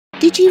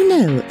Did you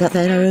know that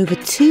there are over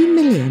 2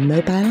 million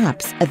mobile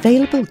apps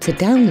available to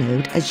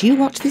download as you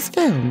watch this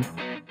film?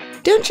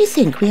 Don't you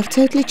think we have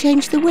totally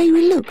changed the way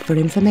we look for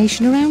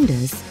information around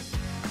us?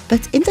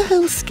 But in the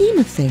whole scheme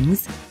of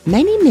things,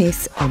 many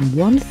miss on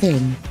one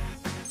thing: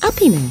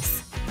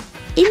 happiness.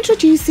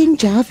 Introducing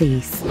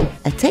Jarvise,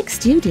 a tech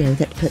studio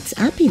that puts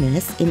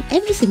happiness in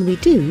everything we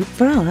do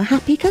for our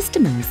happy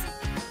customers.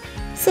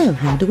 So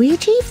how do we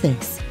achieve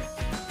this?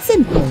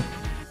 Simple.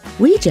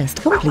 We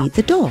just complete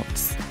the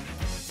dots.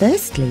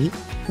 Firstly,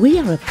 we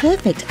are a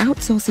perfect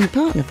outsourcing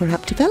partner for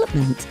app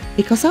development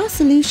because our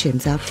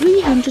solutions are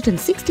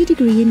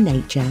 360-degree in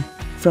nature.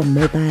 From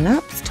mobile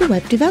apps to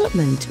web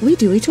development, we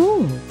do it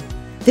all.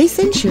 This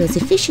ensures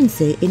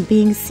efficiency in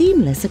being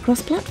seamless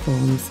across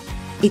platforms.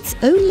 It's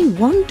only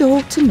one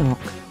door to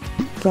knock.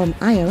 From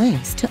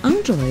iOS to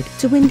Android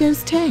to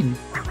Windows 10,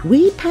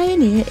 we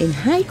pioneer in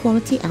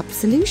high-quality app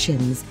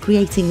solutions,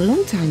 creating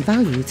long-time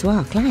value to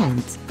our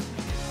clients.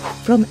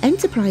 From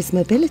enterprise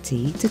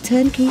mobility to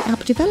turnkey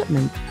app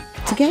development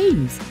to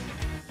games,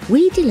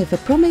 we deliver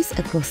promise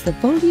across the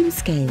volume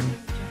scale.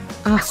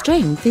 Our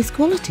strength is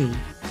quality.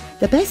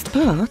 The best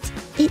part,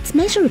 it's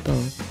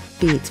measurable.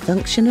 Be it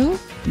functional,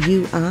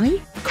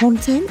 UI,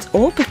 content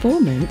or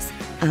performance,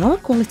 our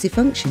quality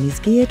function is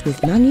geared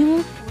with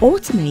manual,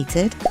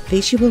 automated,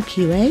 visual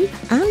QA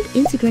and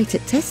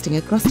integrated testing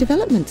across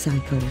development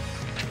cycle.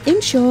 In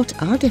short,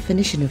 our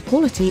definition of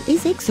quality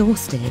is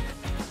exhaustive.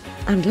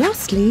 And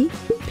lastly,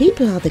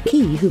 people are the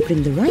key who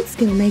bring the right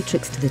skill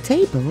matrix to the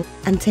table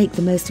and take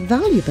the most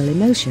valuable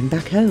emotion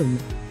back home: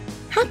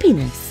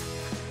 happiness.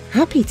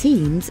 Happy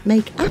teams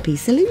make happy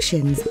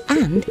solutions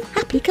and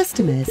happy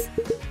customers.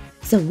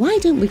 So why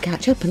don't we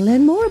catch up and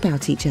learn more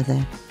about each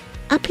other?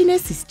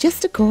 Happiness is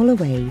just a call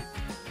away.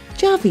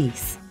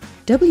 Jarvise,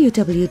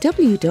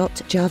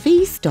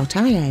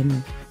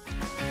 www.jarvise.in